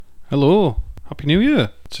Hello, Happy New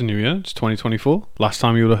Year. It's a new year, it's 2024. Last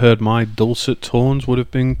time you would have heard my dulcet tones would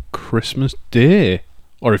have been Christmas Day.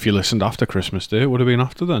 Or if you listened after Christmas Day, it would have been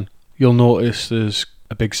after then. You'll notice there's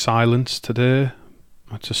a big silence today.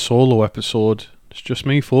 It's a solo episode. It's just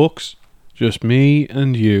me, folks. Just me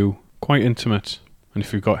and you. Quite intimate. And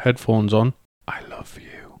if you've got headphones on, I love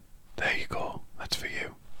you. There you go. That's for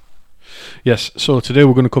you. Yes, so today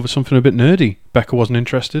we're going to cover something a bit nerdy. Becca wasn't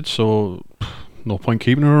interested, so no point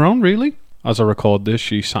keeping her around, really. As I record this,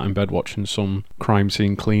 she sat in bed watching some crime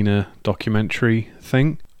scene cleaner documentary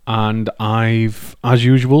thing. And I've, as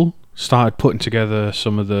usual, started putting together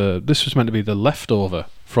some of the... This was meant to be the leftover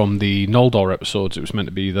from the Noldor episodes. It was meant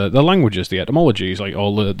to be the languages, the etymologies, like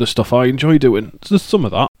all the stuff I enjoy doing. There's some of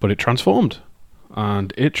that. But it transformed.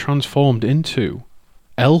 And it transformed into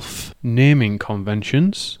elf naming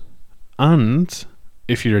conventions. And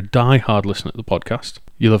if you're a die-hard listener to the podcast,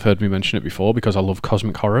 you'll have heard me mention it before because I love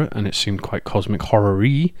cosmic horror and it seemed quite cosmic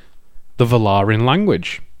horror-y, the Valarin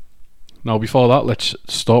language. Now before that, let's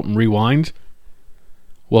stop and rewind.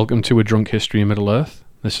 Welcome to A Drunk History in Middle-earth.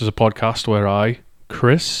 This is a podcast where I,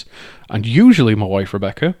 Chris, and usually my wife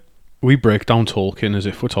Rebecca, we break down Tolkien as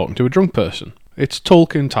if we're talking to a drunk person. It's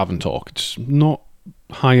Tolkien tavern talk. It's not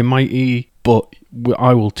high and mighty, but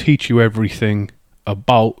I will teach you everything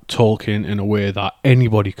about Tolkien in a way that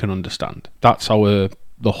anybody can understand. That's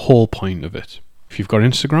the whole point of it. If you've got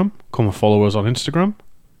Instagram, come and follow us on Instagram.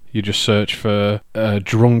 You just search for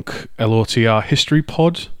Drunk LOTR History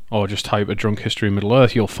Pod, or just type A Drunk History in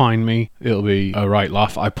Middle-earth. You'll find me. It'll be a right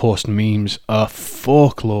laugh. I post memes a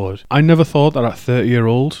fuckload. I never thought that at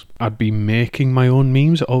 30-year-old I'd be making my own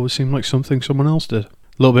memes. It always seemed like something someone else did. A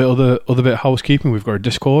little bit other bit of housekeeping. We've got a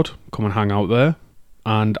Discord. Come and hang out there.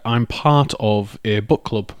 And I'm part of a book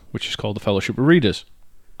club, which is called the Fellowship of Readers.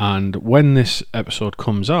 And when this episode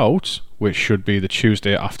comes out, which should be the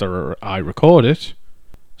Tuesday after I record it,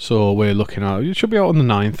 so we're looking at, it should be out on the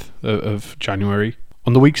 9th of January.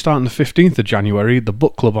 On the week starting the 15th of January, the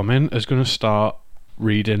book club I'm in is going to start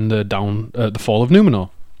reading the Fall of Númenor,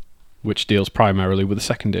 which deals primarily with the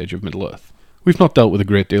Second Age of Middle-earth. We've not dealt with a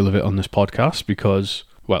great deal of it on this podcast because,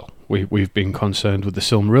 well, we've been concerned with the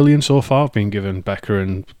Silmarillion so far. I've been given Becca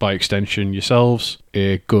and, by extension, yourselves,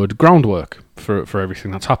 a good groundwork for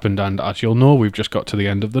everything that's happened. And as you'll know, we've just got to the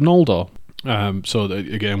end of the Noldor.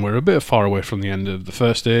 Again, we're a bit far away from the end of the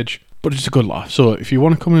First Age, but it's a good laugh. So if you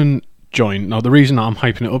want to come and join... Now, the reason I'm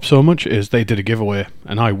hyping it up so much is they did a giveaway,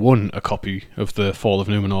 and I won a copy of the Fall of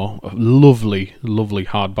Númenor, a lovely, lovely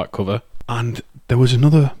hardback cover. And there was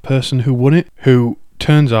another person who won it, who...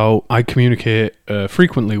 Turns out I communicate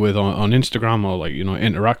frequently with on Instagram, or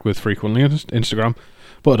interact with frequently on Instagram,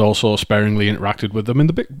 but I'd also sparingly interacted with them in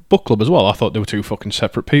the big book club as well. I thought they were two fucking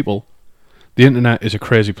separate people. The internet is a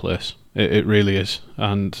crazy place. It really is.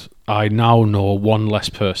 And I now know one less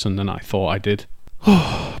person than I thought I did.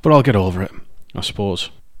 But I'll get over it, I suppose.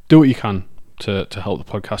 Do what you can to help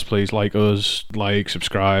the podcast, please. Like us,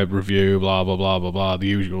 subscribe, review, blah, blah, blah, blah, blah. The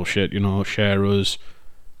usual shit, share us.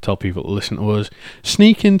 Tell people to listen to us.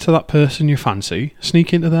 Sneak into that person you fancy,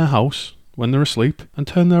 sneak into their house when they're asleep, and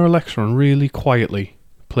turn their Alexa on really quietly,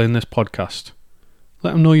 playing this podcast.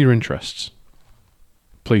 Let them know your interests.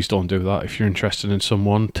 Please don't do that. If you're interested in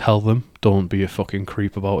someone, tell them. Don't be a fucking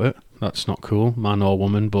creep about it. That's not cool, man or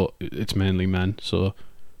woman, but it's mainly men, so,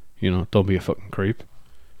 don't be a fucking creep.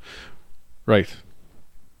 Right.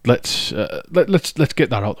 Let's get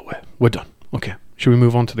that out of the way. We're done. Okay. Should we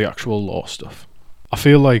move on to the actual lore stuff? I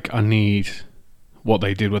feel like I need what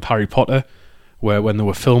they did with Harry Potter, where when they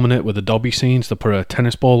were filming it with the Dobby scenes, they put a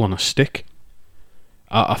tennis ball on a stick.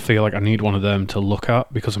 I feel like I need one of them to look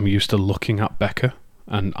at, because I'm used to looking at Becca,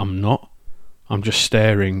 and I'm not. I'm just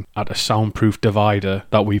staring at a soundproof divider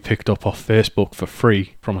that we picked up off Facebook for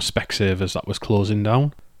free from a Specsavers that was closing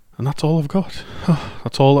down. And that's all I've got.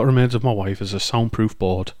 That's all that remains of my wife, is a soundproof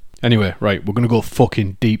board. Anyway, right, we're going to go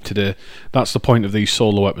fucking deep today. That's the point of these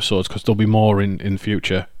solo episodes, because there'll be more in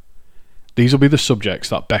future. These will be the subjects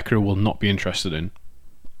that Becca will not be interested in.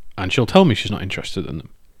 And she'll tell me she's not interested in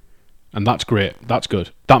them. And that's great. That's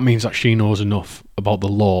good. That means that she knows enough about the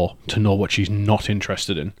lore to know what she's not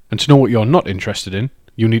interested in. And to know what you're not interested in,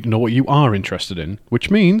 you need to know what you are interested in.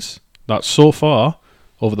 Which means that so far,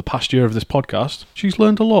 over the past year of this podcast, she's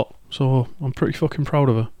learned a lot. So I'm pretty fucking proud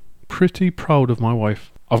of her. Pretty proud of my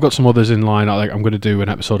wife. I've got some others in line. I'm going to do an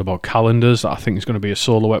episode about calendars that I think is going to be a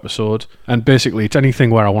solo episode. And basically, it's anything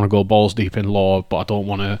where I want to go balls deep in lore, but I don't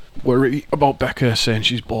want to worry about Becca saying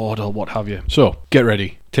she's bored or what have you. So, get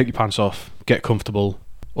ready. Take your pants off. Get comfortable.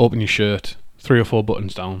 Open your shirt. 3 or 4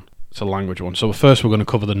 buttons down. It's a language one. So first we're going to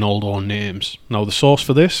cover the Noldor names. Now the source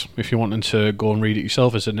for this, if you wanted to go and read it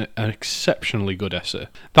yourself, is an exceptionally good essay.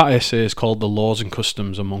 That essay is called The Laws and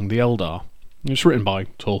Customs Among the Eldar. It's written by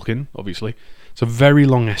Tolkien, obviously. It's a very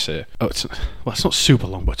long essay. It's not super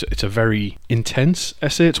long, but it's a very intense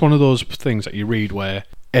essay. It's one of those things that you read where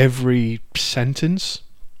every sentence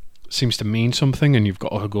seems to mean something and you've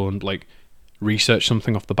got to go and like research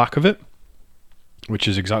something off the back of it, which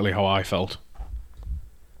is exactly how I felt.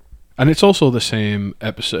 And it's also the same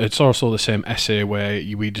episode. It's also the same essay where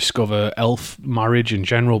we discover elf marriage in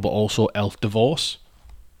general, but also elf divorce.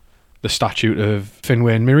 The statute of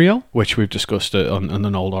Finwë and Miriel, which we've discussed on the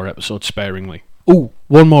Noldor episode sparingly. Oh,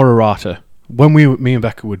 one more errata. When me and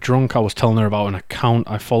Becca were drunk, I was telling her about an account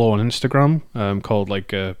I follow on Instagram called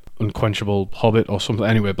like Unquenchable Hobbit or something.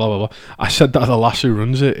 Anyway, blah, blah, blah. I said that the lass who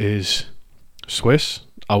runs it is Swiss.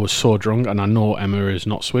 I was so drunk, and I know Emma is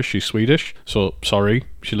not Swiss, she's Swedish. So, sorry,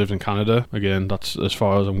 she lives in Canada. Again, that's as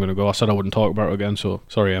far as I'm going to go. I said I wouldn't talk about it again, so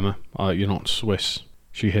sorry, Emma. You're not Swiss.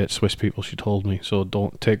 She hates Swiss people, she told me, so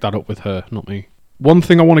don't take that up with her, not me. One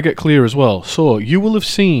thing I want to get clear as well. So, you will have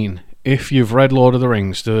seen, if you've read Lord of the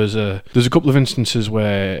Rings, there's a couple of instances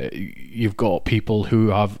where you've got people who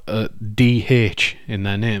have a DH in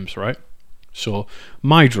their names, right? So,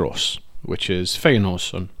 Maedhros, which is Feanor's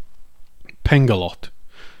son. Pengalot,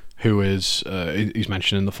 who is he's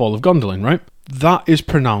mentioned in the Fall of Gondolin, right? That is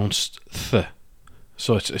pronounced th.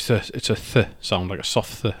 So it's a th sound, like a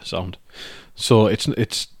soft th sound. So it's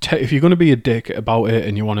if you're going to be a dick about it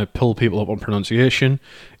and you want to pull people up on pronunciation,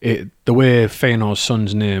 the way Feanor's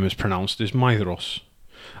son's name is pronounced is Maedhros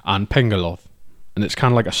and Pengalot, and it's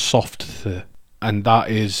kind of like a soft th. And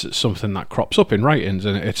that is something that crops up in writings,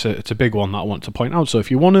 and it's a big one that I want to point out. So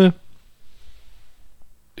if you want to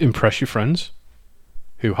impress your friends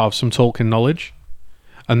who have some Tolkien knowledge,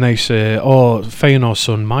 and they say, oh, Feanor's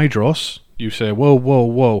son Maedhros, you say,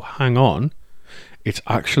 whoa, hang on, it's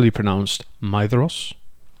actually pronounced Maedhros,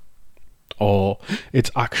 or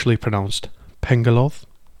it's actually pronounced Pengalot.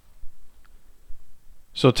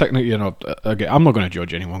 So technically, again, I'm not going to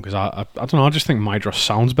judge anyone, because I don't know, I just think Maedhros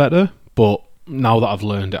sounds better, but now that I've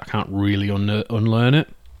learned it, I can't really unlearn it.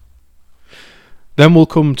 Then we'll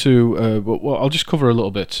come to, well, I'll just cover a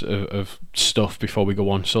little bit of stuff before we go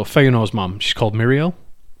on. So Feanor's mum, she's called Miriel.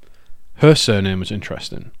 Her surname was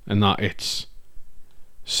interesting, in that it's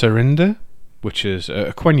Serinda, which is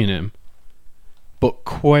a Quenya name. But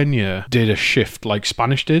Quenya did a shift like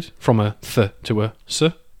Spanish did, from a th to a s.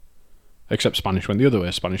 Except Spanish went the other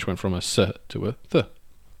way. Spanish went from a s to a th.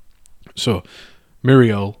 So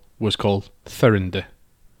Miriel was called Therinda.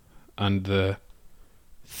 And the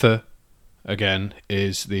th, again,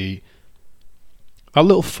 is that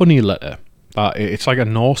little funny letter. It's like a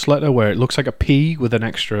Norse letter where it looks like a P with an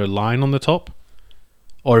extra line on the top.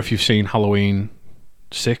 Or if you've seen Halloween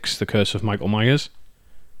 6, The Curse of Michael Myers,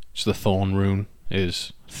 it's the thorn rune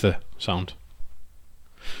is th sound.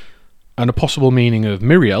 And a possible meaning of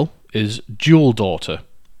Miriel is jewel daughter.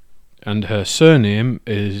 And her surname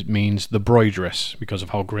means the broideress, because of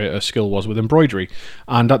how great her skill was with embroidery.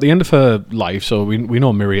 And at the end of her life, so we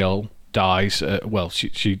know Miriel dies.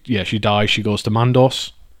 She dies. She goes to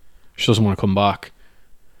Mandos. She doesn't want to come back.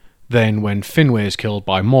 Then when Finwë is killed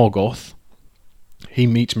by Morgoth, he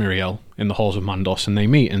meets Miriel in the halls of Mandos, and they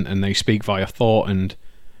meet and they speak via thought, and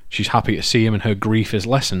she's happy to see him, and her grief is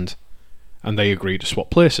lessened, and they agree to swap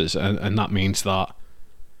places, and that means that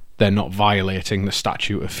they're not violating the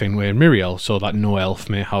statute of Finwë and Miriel, so that no elf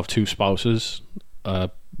may have two spouses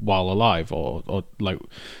while alive, or like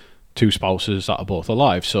two spouses that are both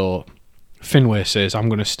alive. So Finwë says, I'm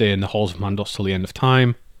going to stay in the halls of Mandos till the end of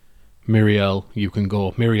time. Miriel, you can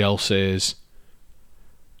go. Miriel says,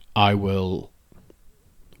 I will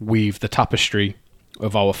weave the tapestry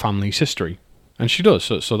of our family's history. And she does.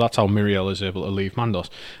 So that's how Miriel is able to leave Mandos.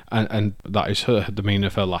 And that is the meaning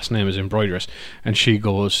of her last name is embroideress. And she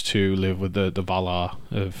goes to live with the Valar,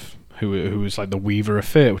 who is like the weaver of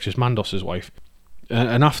fate, which is Mandos's wife.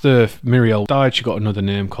 And after Miriel died, she got another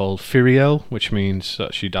name called Firiel, which means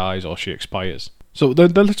that she dies or she expires. So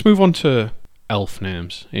then let's move on to elf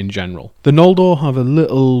names in general. The Noldor have a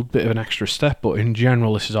little bit of an extra step, but in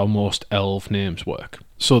general, this is how most elf names work.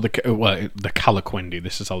 So the Calaquendi,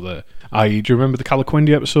 this is how do you remember the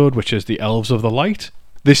Calaquendi episode, which is the Elves of the Light?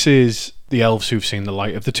 This is the elves who've seen the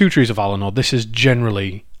light of the Two Trees of Valinor. This is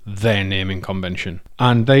generally their naming convention.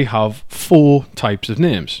 And they have 4 types of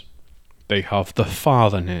names. They have the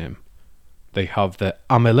father name. They have the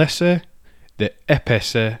Amelese, the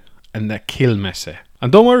Epese, and the Kilmese.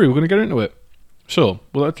 And don't worry, we're going to get into it. So,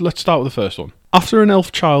 let's start with the first one. After an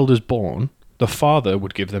elf child is born, the father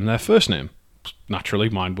would give them their first name. naturally,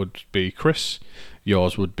 mine would be Chris.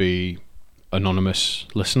 Yours would be anonymous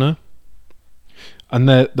listener. And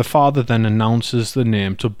the father then announces the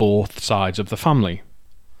name to both sides of the family.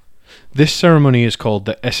 This ceremony is called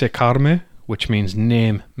the Esekarme, which means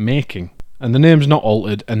name making. And the name's not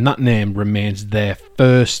altered, and that name remains their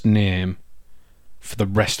first name for the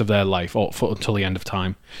rest of their life, or until the end of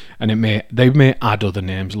time. And they may add other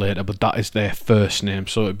names later, but that is their first name.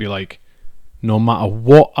 So it'd be like, no matter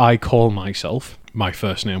what I call myself, my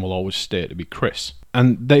first name will always stay to be Chris.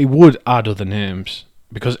 And they would add other names,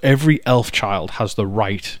 because every elf child has the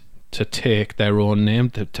right to take their own name,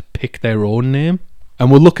 to pick their own name. And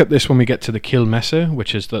we'll look at this when we get to the Kilmesse,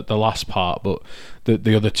 which is the last part, but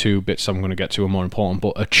the other two bits I'm going to get to are more important.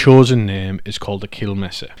 But a chosen name is called a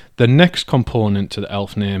Kilmesse. The next component to the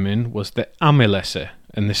elf naming was the Amelesse,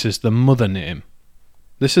 and this is the mother name.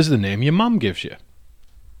 This is the name your mum gives you.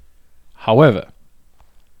 However,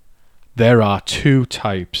 there are two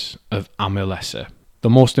types of Amelesse. The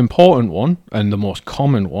most important one, and the most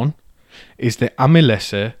common one, is the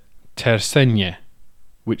Amelesse Tersenye,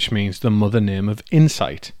 which means the mother name of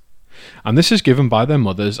insight, and this is given by their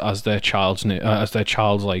mothers as their child's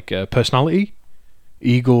personality,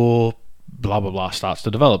 ego, blah blah blah starts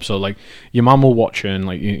to develop. So like your mum will watch and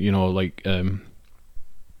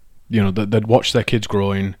they'd watch their kids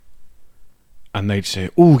growing, and they'd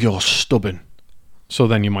say, "Oh, you're stubborn." So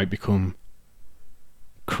then you might become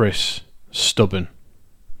Chris Stubborn,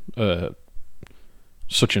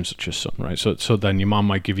 such and such a son, right? So then your mum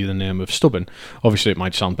might give you the name of Stubborn. Obviously, it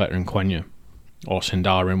might sound better in Quenya or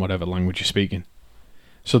Sindarin, whatever language you're speaking.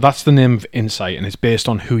 So that's the name of insight, and it's based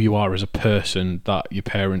on who you are as a person that your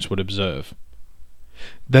parents would observe.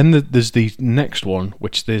 Then there's the next one,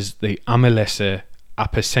 which is the Amelesse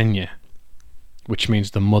Apesenye, which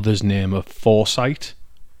means the mother's name of foresight.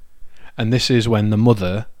 And this is when the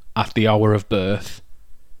mother, at the hour of birth,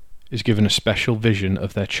 is given a special vision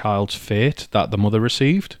of their child's fate that the mother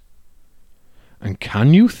received. And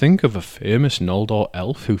can you think of a famous Noldor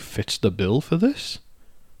elf who fits the bill for this?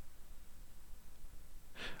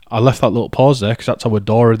 I left that little pause there because that's our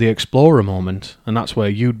Dora the Explorer moment, and that's where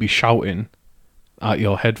you'd be shouting at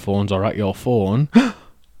your headphones or at your phone,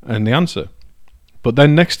 and the answer. But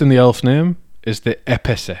then next in the elf name is the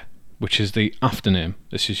Epese, which is the aftername.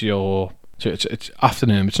 This is your... So it's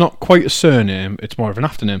aftername. It's not quite a surname, it's more of an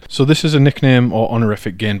aftername. So this is a nickname or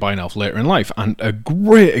honorific gained by an elf later in life. And a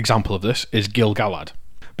great example of this is Gil-galad.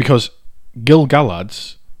 Because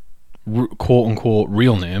Gil-galad's quote-unquote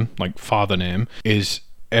real name, like father name, is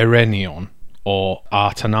Erenion or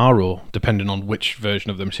Artanaro, depending on which version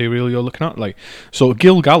of the material you're looking at. So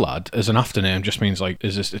Gil-galad as an aftername just means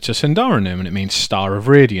it's a Sindarin name, and it means star of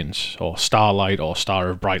radiance or starlight or star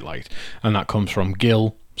of bright light. And that comes from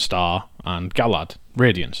Gil, star, and Galad,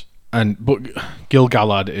 radiance. But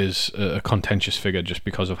Gil-galad is a contentious figure just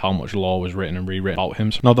because of how much lore was written and rewritten about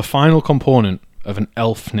him. Now the final component of an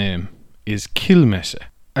elf name is Kilmesse.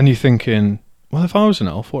 And you're thinking, well, if I was an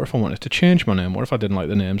elf, what if I wanted to change my name? What if I didn't like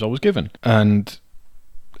the names I was given? And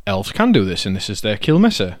elves can do this, and this is their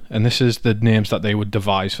Kilmesse. And this is the names that they would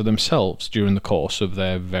devise for themselves during the course of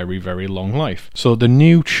their very, very long life. So the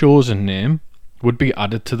new chosen name would be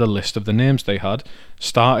added to the list of the names they had,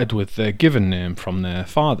 started with their given name from their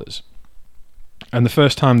fathers. And the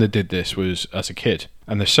first time they did this was as a kid,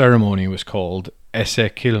 and the ceremony was called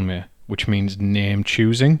Esekilme, which means name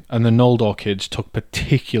choosing. And the Noldor kids took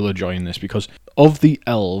particular joy in this because of the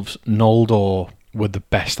elves, Noldor were the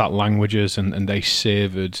best at languages, and they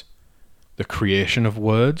savoured the creation of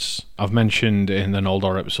words. I've mentioned in the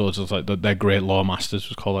Noldor episodes that their great lore masters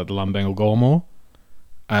was called the Lambengal Gormo,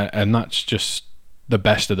 and that's just the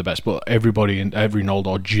best of the best, but everybody in every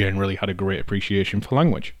Noldor generally had a great appreciation for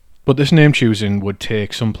language. But this name choosing would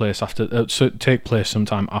take place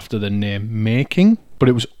sometime after the name making, but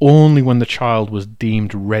it was only when the child was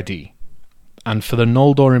deemed ready. And for the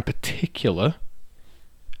Noldor in particular,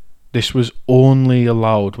 this was only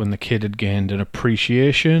allowed when the kid had gained an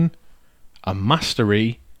appreciation, a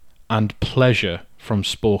mastery, and pleasure from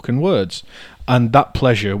spoken words. And that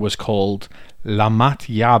pleasure was called Lamat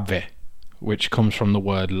Yave, which comes from the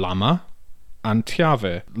word lama and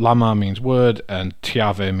tiave. Lama means word and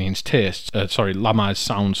tiave means taste. Lama is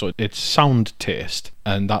sound, so it's sound taste.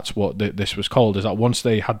 And that's what this was called, is that once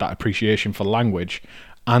they had that appreciation for language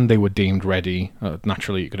and they were deemed ready,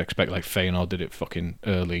 naturally you could expect like Fëanor did it fucking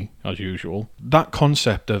early, as usual. That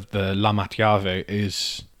concept of the Lamat Yave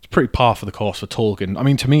is pretty par for the course for Tolkien. I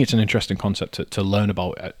mean, to me it's an interesting concept to learn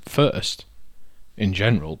about at first, in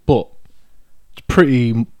general, but it's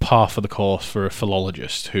pretty par for the course for a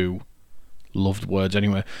philologist who loved words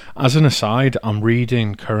anyway. As an aside, I'm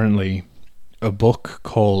reading currently a book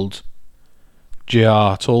called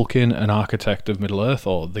J.R. Tolkien, An Architect of Middle-earth,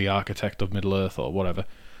 or The Architect of Middle-earth, or whatever,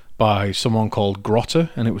 by someone called Grotter,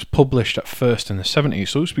 and it was published at first in the 70s,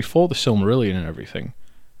 so it was before the Silmarillion and everything.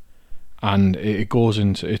 And it goes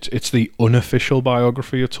into... It's the unofficial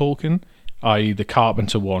biography of Tolkien, i.e. the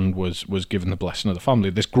Carpenter one was given the blessing of the family.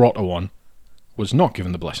 This Grotter one was not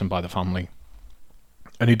given the blessing by the family.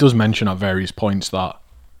 And he does mention at various points that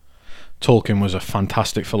Tolkien was a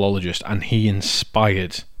fantastic philologist, and he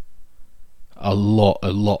inspired a lot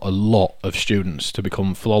of students to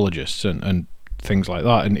become philologists and things like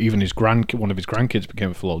that. And even one of his grandkids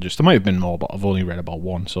became a philologist. There might have been more, but I've only read about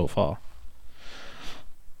one so far.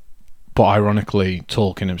 But ironically,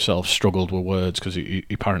 Tolkien himself struggled with words because he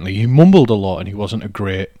apparently he mumbled a lot, and he wasn't a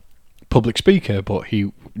great public speaker, but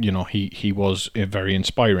he was very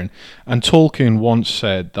inspiring. And Tolkien once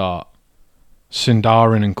said that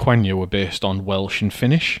Sindarin and Quenya were based on Welsh and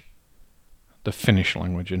Finnish, the Finnish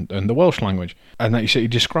language and the Welsh language, and that he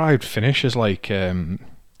described Finnish as like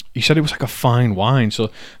he said it was like a fine wine.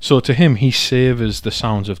 So to him, he savours the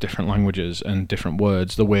sounds of different languages and different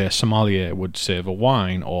words the way a sommelier would savour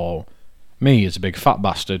wine, or me as a big fat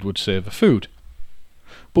bastard would savour food.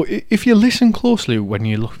 But if you listen closely when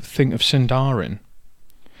you think of Sindarin,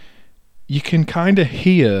 you can kind of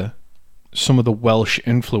hear some of the Welsh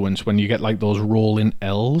influence when you get like those rolling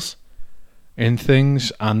L's in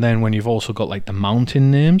things, and then when you've also got like the mountain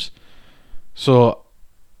names. So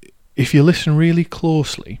if you listen really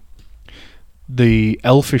closely, the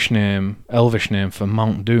Elvish name for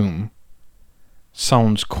Mount Doom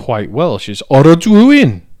sounds quite Welsh. It's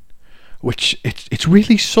Orodwyn, which it's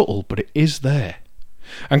really subtle, but it is there.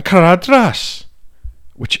 And Caradras,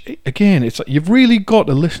 which again, it's like you've really got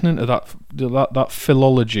to listen into that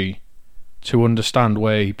philology to understand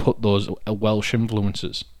where he put those Welsh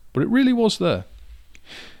influences. But it really was there.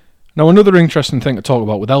 Now, another interesting thing to talk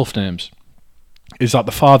about with elf names is that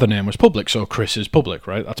the father name was public, so Chris is public,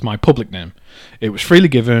 right? That's my public name. It was freely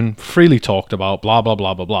given, freely talked about, blah, blah,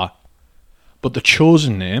 blah, blah, blah. But the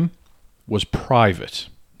chosen name was private.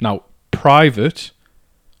 Now, private,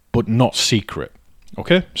 but not secret.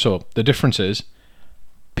 Okay? So the difference is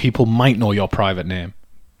people might know your private name,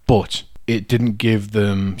 but it didn't give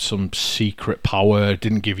them some secret power. It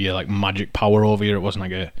didn't give you like magic power over you. It wasn't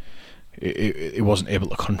like it wasn't able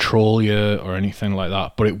to control you or anything like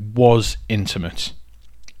that. But it was intimate,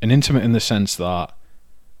 and intimate in the sense that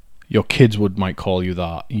your kids might call you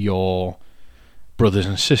that, your brothers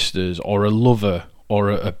and sisters, or a lover,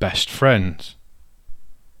 or a best friend.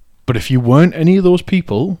 But if you weren't any of those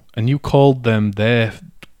people and you called them their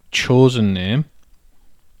chosen name,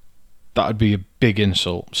 that would be a big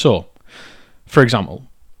insult. So, for example,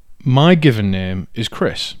 my given name is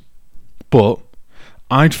Chris, but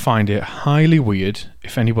I'd find it highly weird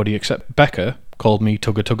if anybody except Becca called me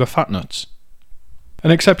Tugga Tugga Fatnuts.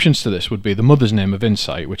 And exceptions to this would be the mother's name of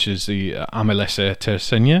Insight, which is the Amelese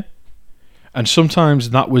Tersenia, and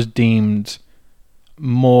sometimes that was deemed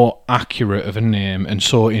more accurate of a name, and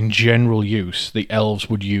so in general use, the elves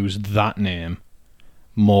would use that name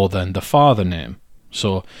more than the father name.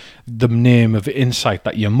 So the name of Insight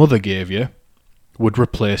that your mother gave you would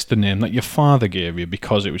replace the name that your father gave you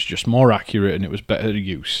because it was just more accurate and it was better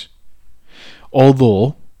use.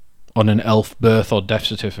 Although, on an elf birth or death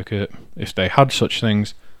certificate, if they had such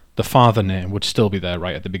things, the father name would still be there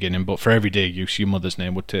right at the beginning, but for everyday use, your mother's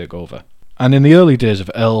name would take over. And in the early days of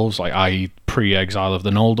elves, like i.e. pre-exile of the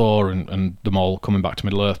Noldor and them all coming back to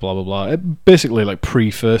Middle-earth, blah, blah, blah, basically like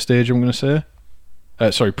pre-first age, I'm going to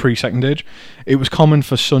say, pre-second age, it was common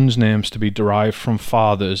for sons' names to be derived from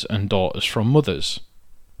fathers and daughters from mothers.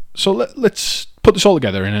 So let's put this all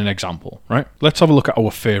together in an example, right? Let's have a look at our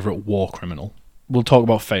favourite war criminal. We'll talk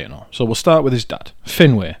about Feanor. So we'll start with his dad.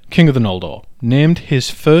 Finwë, king of the Noldor, named his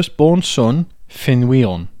firstborn son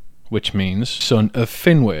Finwion, which means son of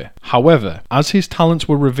Finwë. However, as his talents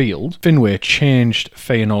were revealed, Finwë changed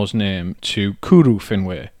Feanor's name to Cúru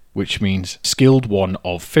Finwë, which means skilled one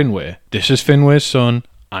of Finwë. This is Finwë's son,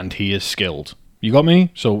 and he is skilled. You got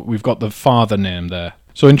me? So we've got the father name there.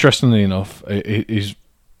 So interestingly enough, it is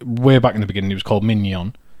way back in the beginning, he was called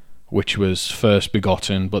Minion, which was first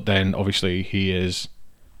begotten, but then obviously he is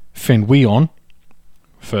Finwion,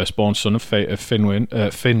 firstborn son of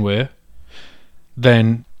Finwë.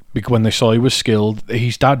 Then, when they saw he was skilled,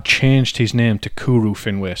 his dad changed his name to Cúru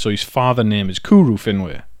Finwë, so his father name is Cúru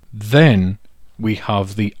Finwë. Then we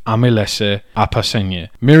have the Amelese Apasenye.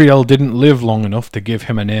 Miriel didn't live long enough to give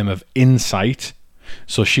him a name of Insight,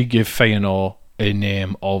 so she gave Feanor a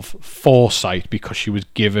name of Foresight because she was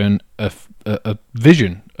given a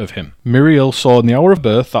vision of him. Miriel saw in the hour of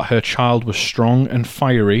birth that her child was strong and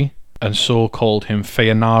fiery, and so called him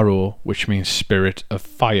Feanaro, which means spirit of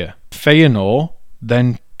fire. Feanor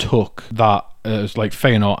then took that as like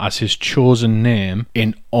Feanor as his chosen name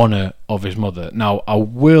in honour of his mother. Now, I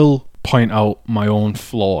will point out my own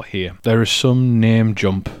flaw here. There is some name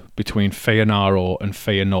jump between Feanaro and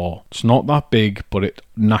Feanor. It's not that big, but it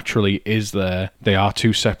naturally is there. They are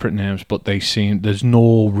two separate names, but there's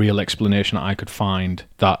no real explanation I could find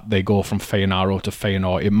that they go from Feanaro to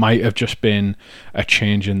Feanor. It might have just been a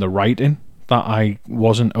change in the writing that I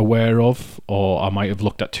wasn't aware of, or I might have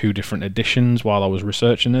looked at two different editions while I was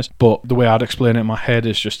researching this, but the way I'd explain it in my head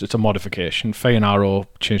is just it's a modification. Feanaro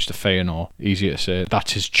changed to Feanor, easier to say.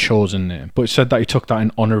 That's his chosen name. But it said that he took that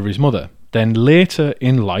in honour of his mother. Then later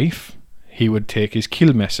in life, he would take his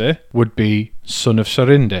kilmesse, would be son of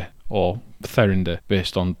Serinde, or Therinde,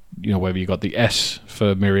 based on, whether you got the S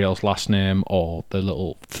for Miriel's last name or the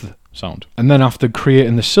little th sound. And then after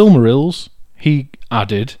creating the Silmarils, he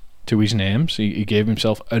added to his names, he gave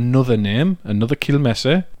himself another name, another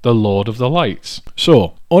kilmesse, the Lord of the Lights.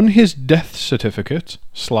 So, on his death certificate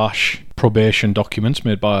 / probation documents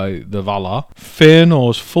made by the Valar,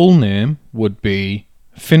 Feanor's full name would be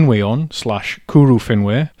Finweon / Kuru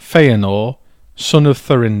Finwë, Feanor, son of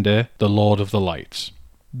Therinde, the Lord of the Lights.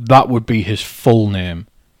 That would be his full name.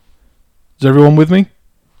 Is everyone with me?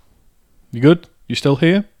 You good? You still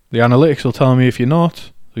here? The analytics will tell me if you're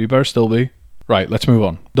not, so you better still be. Right, let's move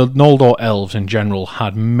on. The Noldor elves in general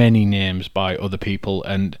had many names by other people,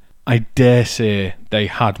 and I dare say they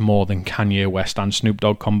had more than Kanye West and Snoop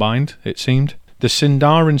Dogg combined, it seemed. The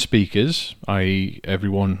Sindarin speakers, i.e.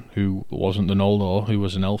 everyone who wasn't the Noldor, who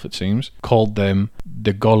was an elf it seems, called them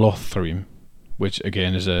the Golothrim, which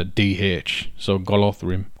again is a DH, so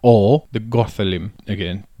Golothrim, or the Gothelim,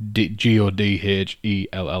 again, Godhellim,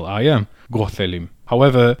 Gothelim.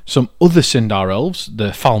 However, some other Sindar elves,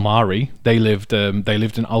 the Falmari, they lived in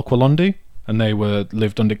Alqualondë, and they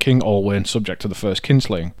lived under King Olwyn, subject to the first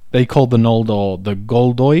kinslaying. They called the Noldor the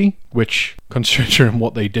Goldoi, which, considering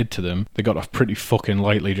what they did to them, they got off pretty fucking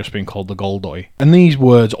lightly just being called the Goldoi. And these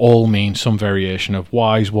words all mean some variation of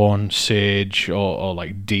wise one, sage, or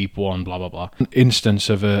like deep one, blah blah blah. An instance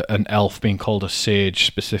of an elf being called a sage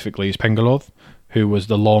specifically is Pengaloth, who was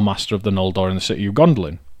the lawmaster of the Noldor in the city of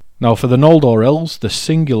Gondolin. Now, for the Noldor elves, the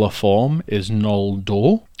singular form is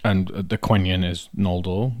Noldor, and the Quenya is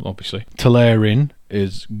Noldor, obviously. Telerin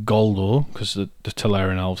is Goldor, because the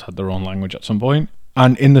Telerin elves had their own language at some point.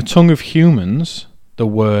 And in the tongue of humans, the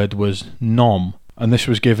word was Nom, and this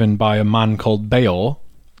was given by a man called Beor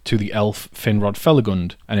to the elf Finrod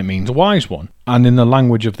Felagund, and it means wise one. And in the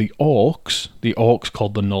language of the orcs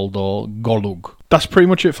called the Noldor Golug. That's pretty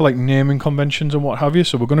much it for like naming conventions and what have you.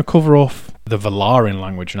 So we're going to cover off the Valarin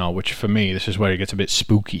language now, which for me this is where it gets a bit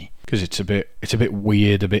spooky because it's a bit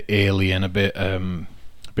weird, a bit alien, a bit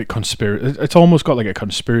conspiracy. It's almost got like a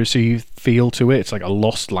conspiracy feel to it. It's like a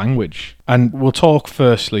lost language. And we'll talk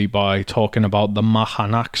firstly by talking about the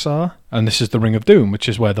Mahanaxar, and this is the Ring of Doom, which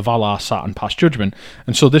is where the Valar sat and passed judgment.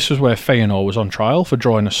 And so this was where Feanor was on trial for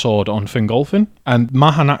drawing a sword on Fingolfin. And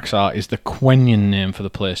Mahanaxar is the Quenya name for the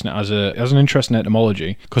place, and it has an interesting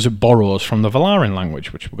etymology because it borrows from the Valarin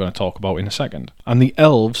language, which we're going to talk about in a second. And the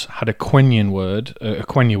elves had a Quenya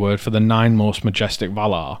word for the 9 most majestic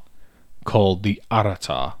Valar, called the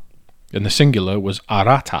Aratar, and the singular was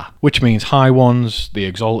Arata, which means high ones, the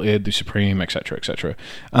exalted, the supreme, etc., etc.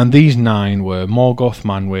 And these 9 were Morgoth,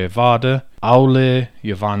 Manwë, Vardë, Aule,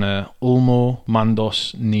 Yavanna, Ulmo,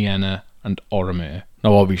 Mandos, Nienna, and Oromir.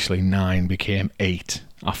 Now obviously 9 became 8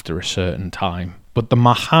 after a certain time, but the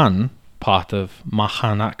Mahan part of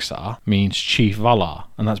Mahanaxar means chief Valar,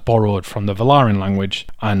 and that's borrowed from the Valarin language,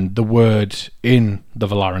 and the word in the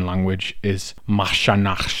Valarin language is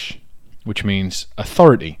Mashanach, which means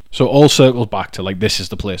authority. So it all circles back to like this is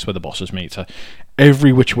the place where the bosses meet. So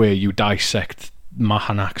every which way you dissect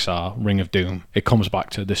Mahanaxar, Ring of Doom, it comes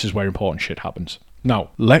back to this is where important shit happens.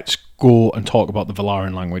 Now, let's go and talk about the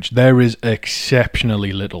Valarin language. There is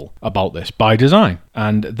exceptionally little about this by design.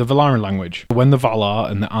 And the Valarin language, when the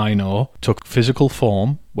Valar and the Ainur took physical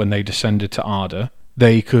form when they descended to Arda,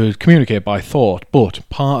 they could communicate by thought, but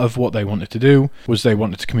part of what they wanted to do was they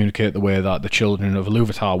wanted to communicate the way that the children of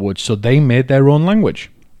Ilúvatar would, so they made their own language.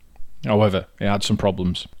 However, it had some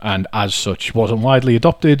problems, and as such wasn't widely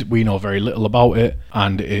adopted. We know very little about it,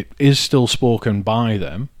 and it is still spoken by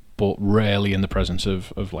them, but rarely in the presence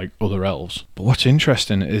of like other elves. But what's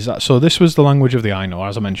interesting is that, so this was the language of the Ainur,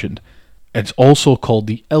 as I mentioned. It's also called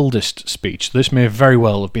the eldest speech. This may very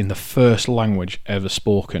well have been the first language ever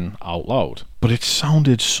spoken out loud. But it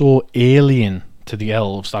sounded so alien to the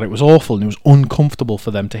elves that it was awful and it was uncomfortable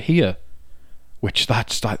for them to hear. Which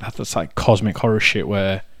that's like cosmic horror shit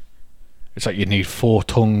where It's like you need 4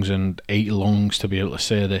 tongues and 8 lungs to be able to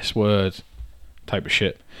say this word type of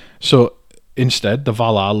shit. So instead, the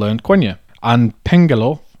Valar learned Quenya. And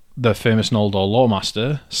Pengelo, the famous Noldor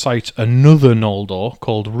lawmaster, cites another Noldor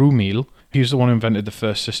called Rúmil. He's the one who invented the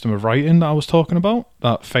first system of writing that I was talking about,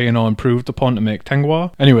 that Fëanor improved upon to make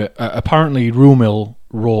Tengwar. Anyway, apparently Rúmil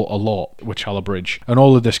wrote a lot with Chalabridge, and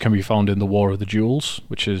all of this can be found in the War of the Jewels,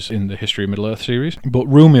 which is in the History of Middle-earth series. But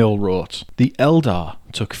Rúmil wrote, "The Eldar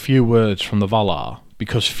took few words from the Valar,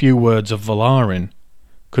 because few words of Valarin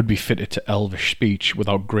could be fitted to Elvish speech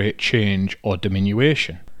without great change or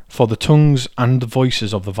diminution. For the tongues and the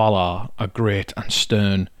voices of the Valar are great and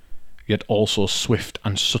stern, yet also swift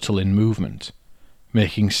and subtle in movement,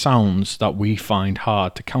 making sounds that we find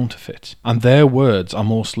hard to counterfeit. And their words are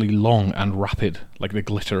mostly long and rapid, like the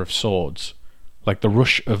glitter of swords, like the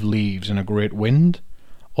rush of leaves in a great wind,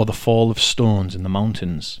 or the fall of stones in the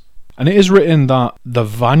mountains." And it is written that the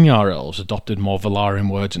Vanyar elves adopted more Valarin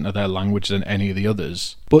words into their language than any of the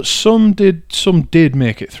others, but some did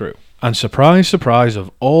make it through. And surprise, surprise, of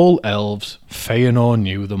all elves, Fëanor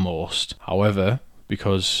knew the most. However,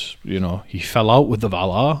 because, he fell out with the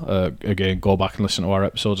Valar, again, go back and listen to our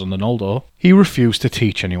episodes on the Noldor, he refused to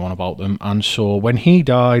teach anyone about them, and so when he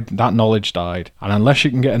died, that knowledge died. And unless you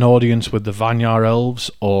can get an audience with the Vanyar elves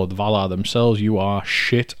or the Valar themselves, you are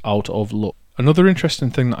shit out of luck. Another interesting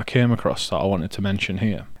thing that I came across that I wanted to mention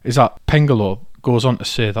here is that Pengelo goes on to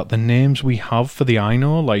say that the names we have for the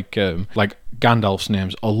Ainur, like Gandalf's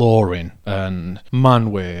names, Olorin and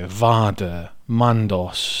Manwë, Vardë,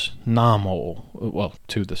 Mandos, Namo, well,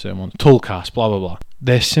 2 of the same ones, Tulkas, blah blah blah.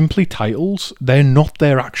 They're simply titles. They're not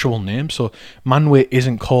their actual names. So Manwë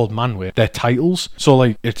isn't called Manwë. They're titles. So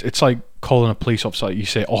like it's like calling a police officer. Like you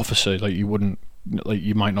say officer, like you wouldn't, like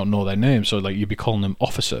you might not know their name. So like you'd be calling them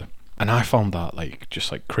officer. And I found that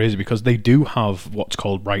just crazy, because they do have what's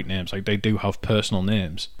called right names. Like they do have personal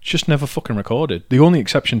names. It's just never fucking recorded. The only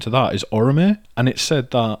exception to that is Orome, and it said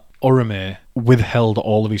that Orome withheld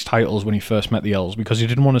all of his titles when he first met the elves because he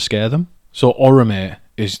didn't want to scare them. So Orome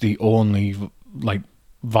is the only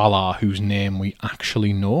Valar whose name we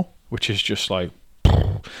actually know, which is just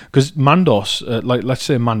because Mandos, let's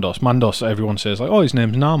say Mandos, everyone says his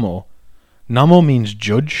name's Namo. Namo means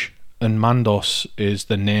judge, and Mandos is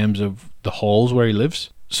the names of the halls where he lives.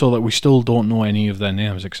 So that we still don't know any of their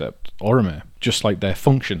names except Orome, just like their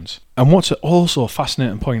functions. And what's also a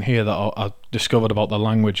fascinating point here that I discovered about the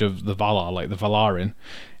language of the Valar, like the Valarin,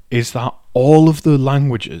 is that all of the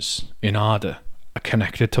languages in Arda are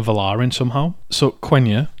connected to Valarin somehow. So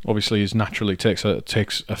Quenya obviously takes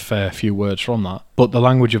a fair few words from that, but the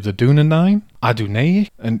language of the Dunedain, Adunei,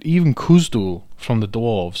 and even Khuzdul from the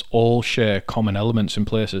dwarves all share common elements in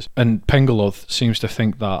places. And Pengeloth seems to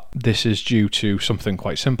think that this is due to something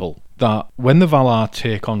quite simple. That when the Valar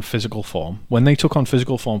take on physical form, when they took on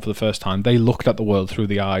physical form for the first time, they looked at the world through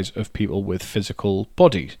the eyes of people with physical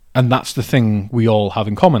bodies. And that's the thing we all have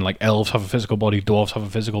in common. Like elves have a physical body, dwarves have a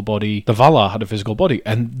physical body, the Valar had a physical body,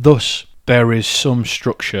 and thus there is some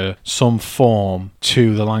structure, some form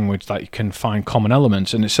to the language that you can find common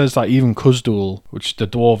elements. And it says that even Khuzdul, which is the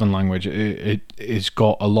dwarven language, it has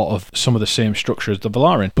got a lot of some of the same structure as the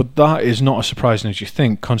Valarin. But that is not as surprising as you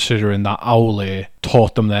think, considering that Aule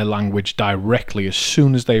taught them their language directly as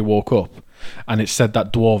soon as they woke up. And it said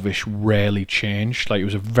that Dwarvish rarely changed. Like, it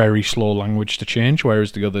was a very slow language to change,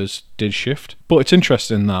 whereas the others did shift. But it's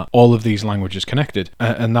interesting that all of these languages connected,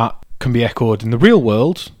 and that can be echoed in the real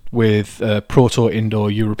world with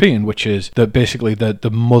Proto-Indo-European, which is basically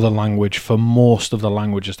the mother language for most of the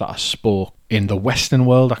languages that are spoke in the Western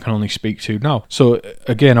world I can only speak to now. So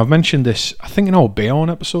again, I've mentioned this, I think in our Beorn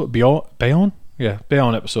episode, Beorn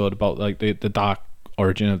episode about like the dark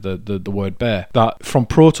origin of the word bear, that from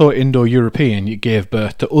Proto-Indo-European you gave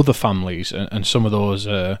birth to other families, and some of those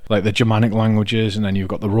like the Germanic languages, and then you've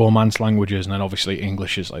got the Romance languages, and then obviously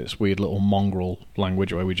English is like this weird little mongrel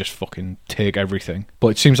language where we just fucking take everything. But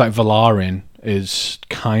it seems like Valarin is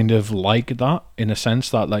kind of like that, in a sense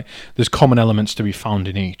that like there's common elements to be found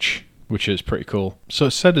in each, which is pretty cool. So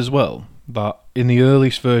it's said as well that in the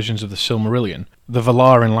earliest versions of the Silmarillion, the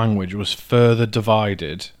Valarin language was further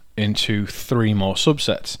divided into 3 more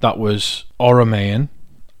subsets. That was Oromean,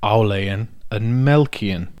 Aulean, and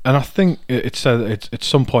Melkian. And I think it said at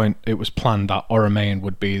some point it was planned that Oromean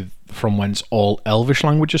would be from whence all Elvish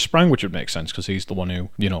languages sprang, which would make sense because he's the one who,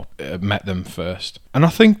 met them first. And I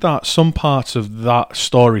think that some parts of that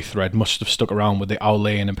story thread must have stuck around with the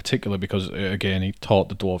Aulayan in particular because, again, he taught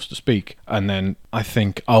the dwarves to speak. And then I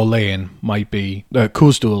think Aulayan might be,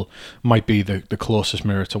 Kuzdul might be the closest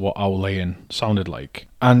mirror to what Aulayan sounded like.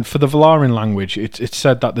 And for the Valarin language, it's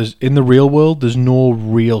said that in the real world, there's no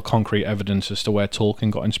real concrete evidence as to where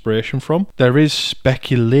Tolkien got inspiration from. There is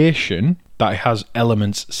speculation that it has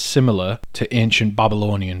elements similar to ancient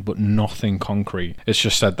Babylonian, but nothing concrete. It's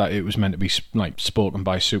just said that it was meant to be spoken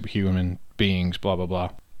by superhuman beings, blah, blah, blah.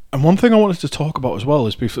 And one thing I wanted to talk about as well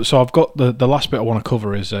is, so I've got the last bit I want to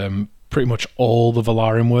cover is pretty much all the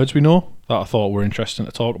Valarin words we know that I thought were interesting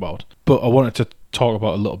to talk about. But I wanted to talk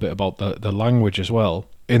about a little bit about the language as well,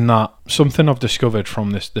 in that something I've discovered from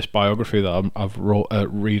this biography that I've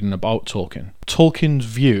reading about Tolkien. Tolkien's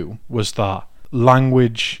view was that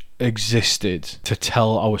language existed to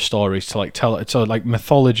tell our stories, to tell it. So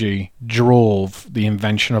mythology drove the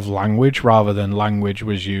invention of language rather than language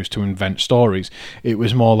was used to invent stories. It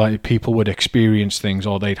was more like people would experience things,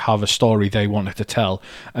 or they'd have a story they wanted to tell,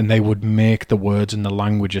 and they would make the words and the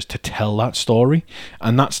languages to tell that story.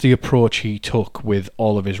 And that's the approach he took with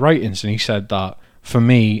all of his writings. And he said that, for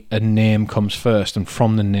me, a name comes first, and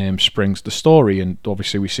from the name springs the story. And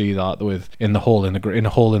obviously, we see that with in a hole in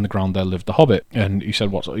the ground there lived the Hobbit. And he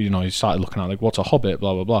said, he started looking at what's a Hobbit,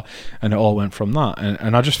 blah blah blah, and it all went from that.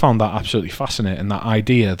 And I just found that absolutely fascinating. That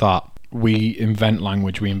idea that we invent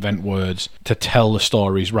language, we invent words to tell the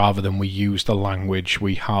stories, rather than we use the language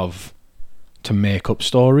we have to make up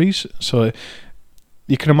stories. So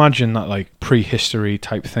you can imagine that prehistory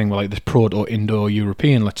type thing, where this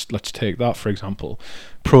Proto-Indo-European, let's take that for example,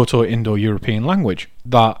 Proto-Indo-European language,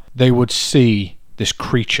 that they would see this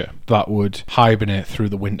creature that would hibernate through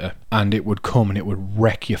the winter, and it would come and it would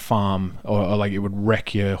wreck your farm, or it would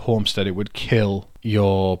wreck your homestead, it would kill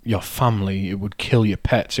your family, it would kill your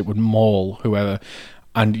pets, it would maul whoever.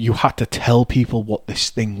 And you had to tell people what this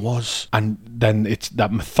thing was. And then it's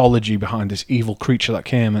that mythology behind this evil creature that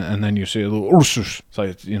came, and then you see Ursus,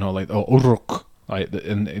 Uruk,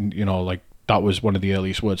 that was one of the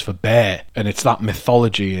earliest words for bear. And it's that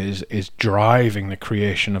mythology is driving the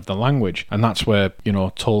creation of the language. And that's where,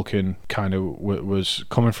 Tolkien kind of was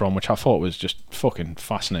coming from, which I thought was just fucking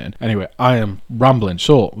fascinating. Anyway, I am rambling.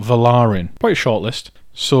 So, Valarin, quite a short list.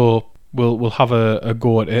 So, We'll have a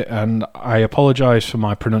go at it, and I apologise for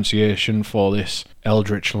my pronunciation for this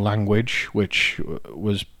eldritch language, which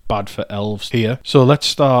was bad for elves here. So let's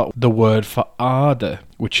start the word for Arda,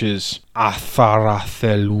 which is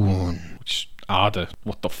Atharathelun, which Arda,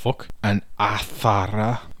 what the fuck? And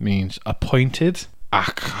Athara means appointed.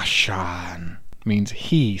 Akashan means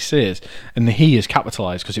he says, and the he is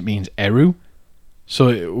capitalised because it means Eru.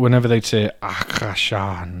 So whenever they'd say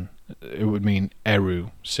Akashan, it would mean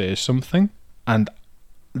Eru says something. And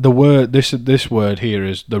the word, this word here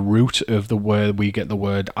is the root of the word we get the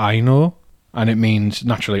word Ainur, and it means,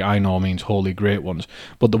 naturally Ainur means holy great ones,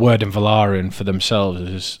 but the word in Valarin for themselves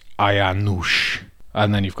is Ayanush.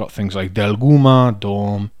 And then you've got things like Delguma,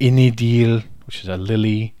 dome, Inidil, which is a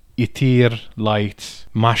lily, Itir, light,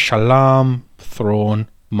 Mashalam, throne,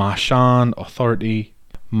 Mashan, authority,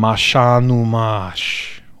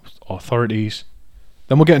 Mashanumash, authorities.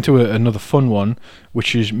 Then we'll get into another fun one,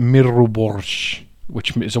 which is Miruborsh,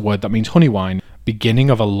 which is a word that means honey wine, beginning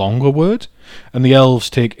of a longer word. And the elves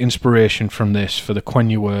take inspiration from this for the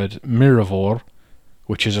Quenya word Miravor,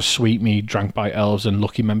 which is a sweet mead drank by elves and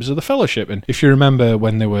lucky members of the Fellowship. And if you remember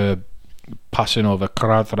when they were passing over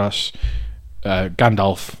Caradhras,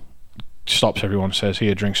 Gandalf stops everyone and says,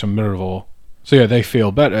 here, drink some Miravor. So yeah, they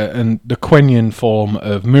feel better. And the Quenyan form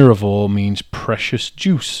of Miravor means precious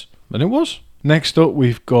juice. And it was. Next up,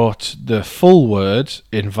 we've got the full word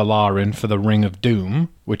in Valarin for the Ring of Doom,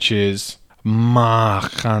 which is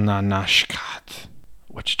Machananashkat,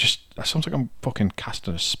 which that sounds like I'm fucking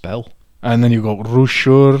casting a spell. And then you've got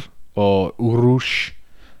Rushur, or Urush,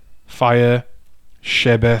 fire,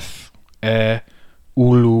 Shebeth, air,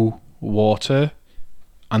 Ulu, water,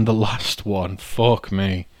 and the last one, fuck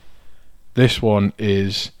me, this one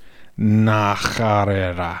is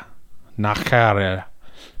Nacharera,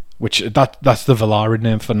 which that's the Valarin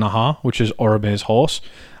name for Nahar, which is Orome's horse.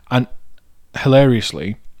 And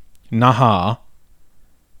hilariously, Nahar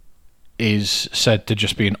is said to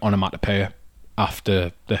just be an onomatopoeia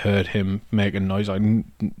after they heard him making noise,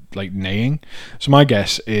 like neighing. So my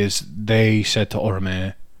guess is they said to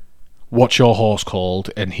Orome, what's your horse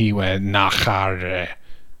called? And he went, Nahar.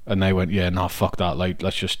 And they went, yeah, nah, fuck that.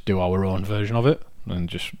 Let's just do our own version of it. And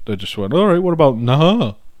they just went, all right, what about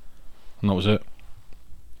Nahar? And that was it.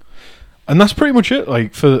 And that's pretty much it.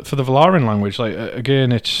 Like for the Valarin language, like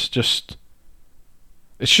again, it's just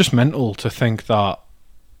mental to think that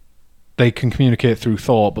they can communicate through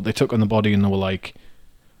thought, but they took on the body and they were like,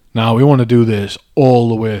 "Now we want to do this all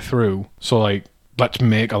the way through. So like, let's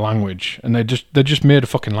make a language." And they just made a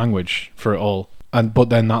fucking language for it all. But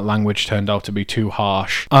then that language turned out to be too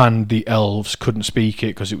harsh, and the elves couldn't speak it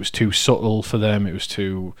because it was too subtle for them.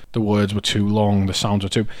 The words were too long, the sounds were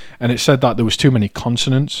too, and it said that there was too many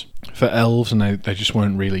consonants for elves, and they just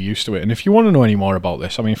weren't really used to it. And if you want to know any more about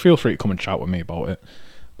this, I mean, feel free to come and chat with me about it.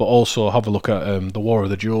 But also have a look at the War of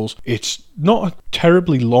the Jewels. It's not a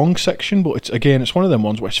terribly long section, but it's one of them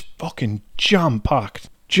ones where it's fucking jam-packed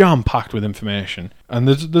with information. And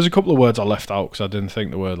there's a couple of words I left out because I didn't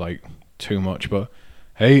think they were like too much, but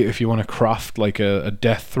hey, if you want to craft like a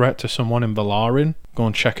death threat to someone in Valarin, go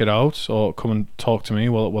and check it out, or come and talk to me.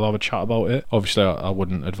 We'll have a chat about it. Obviously, I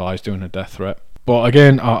wouldn't advise doing a death threat. But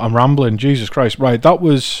again, I'm rambling. Jesus Christ! Right, that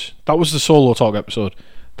was the solo talk episode.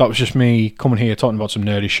 That was just me coming here talking about some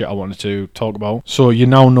nerdy shit I wanted to talk about. So you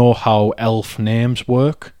now know how elf names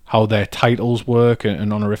work, how their titles work,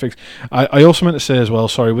 and honorifics. I also meant to say as well,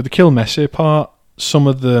 sorry, with the Kill Messi part, some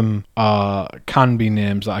of them can be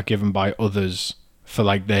names that are given by others for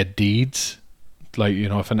like their deeds, like, you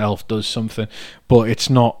know, if an elf does something, but it's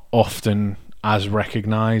not often as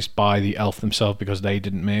recognised by the elf themselves because they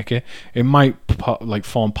didn't make it. It might like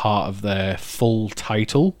form part of their full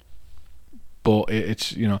title, but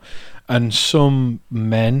it's, you know, and some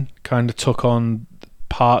men kind of took on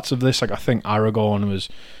parts of this. Like I think Aragorn was,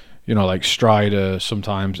 you know, like Strider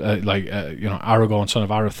sometimes, you know, Aragorn, son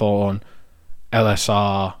of Arathorn,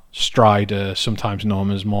 LSR, Strider, sometimes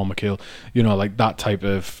known as Mormakil, you know, like that type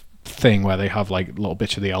of thing where they have like little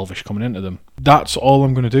bits of the Elvish coming into them. That's all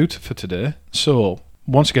I'm going to do for today. So,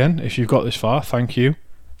 once again, if you've got this far, thank you.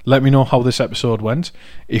 Let me know how this episode went.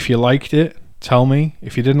 If you liked it, tell me.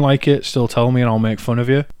 If you didn't like it, still tell me and I'll make fun of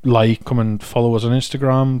you. Come and follow us on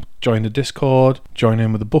Instagram, join the Discord, join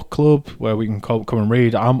in with the book club where we can come and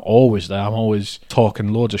read. I'm always there. I'm always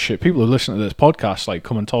talking loads of shit. People who listen to this podcast like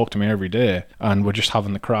come and talk to me every day, and we're just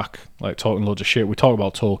having the crack, like talking loads of shit. We talk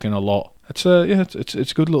about Tolkien a lot. It's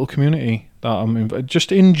a good little community that I'm in.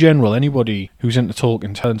 Just in general, anybody who's into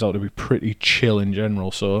Tolkien turns out to be pretty chill in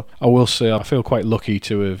general. So I will say I feel quite lucky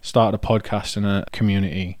to have started a podcast in a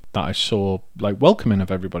community that is so like welcoming of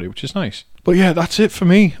everybody, which is nice. But yeah, that's it for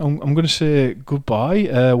me. I'm going to say goodbye.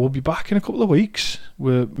 We'll be back in a couple of weeks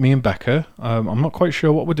with me and Becca. I'm not quite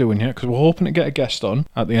sure what we're doing yet because we're hoping to get a guest on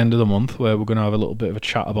at the end of the month where we're going to have a little bit of a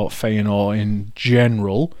chat about Fëanor in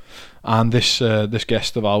general. And this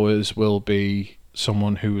guest of ours will be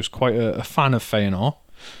someone who is quite a fan of Fëanor.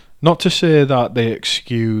 Not to say that they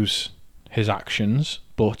excuse his actions,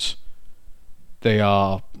 but they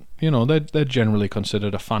are, you know, they're generally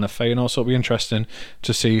considered a fan of Fëanor, so it'll be interesting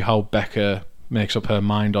to see how Becca makes up her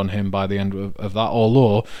mind on him by the end of that.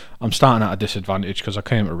 Although I'm starting at a disadvantage because I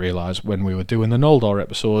came to realise when we were doing the Noldor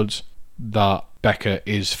episodes that Becca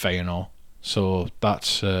is Fëanor, so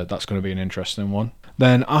that's going to be an interesting one.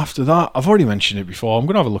 Then after that, I've already mentioned it before, I'm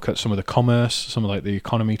going to have a look at some of the commerce, some of like the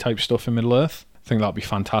economy type stuff in Middle-earth. I think that'd be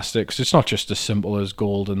fantastic because it's not just as simple as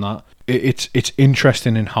gold and that. It's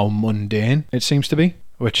interesting in how mundane it seems to be,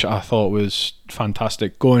 which I thought was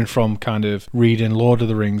fantastic. Going from kind of reading Lord of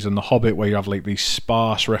the Rings and The Hobbit, where you have like these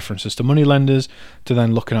sparse references to moneylenders, to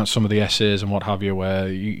then looking at some of the essays and what have you, where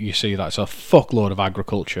you see that it's a fuckload of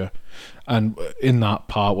agriculture. And in that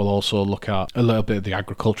part, we'll also look at a little bit of the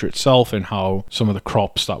agriculture itself and how some of the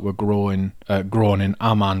crops that were grown in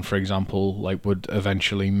Aman, for example, like would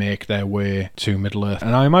eventually make their way to Middle-earth.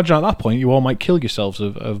 And I imagine at that point, you all might kill yourselves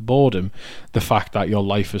of boredom. The fact that your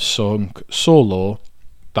life is sunk so low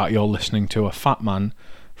that you're listening to a fat man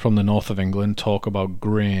from the north of England talk about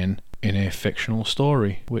grain in a fictional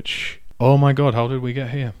story, which, oh my god, how did we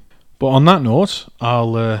get here? But on that note, I'll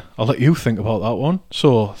let you think about that one.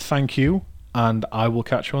 So thank you, and I will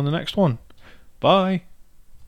catch you on the next one. Bye.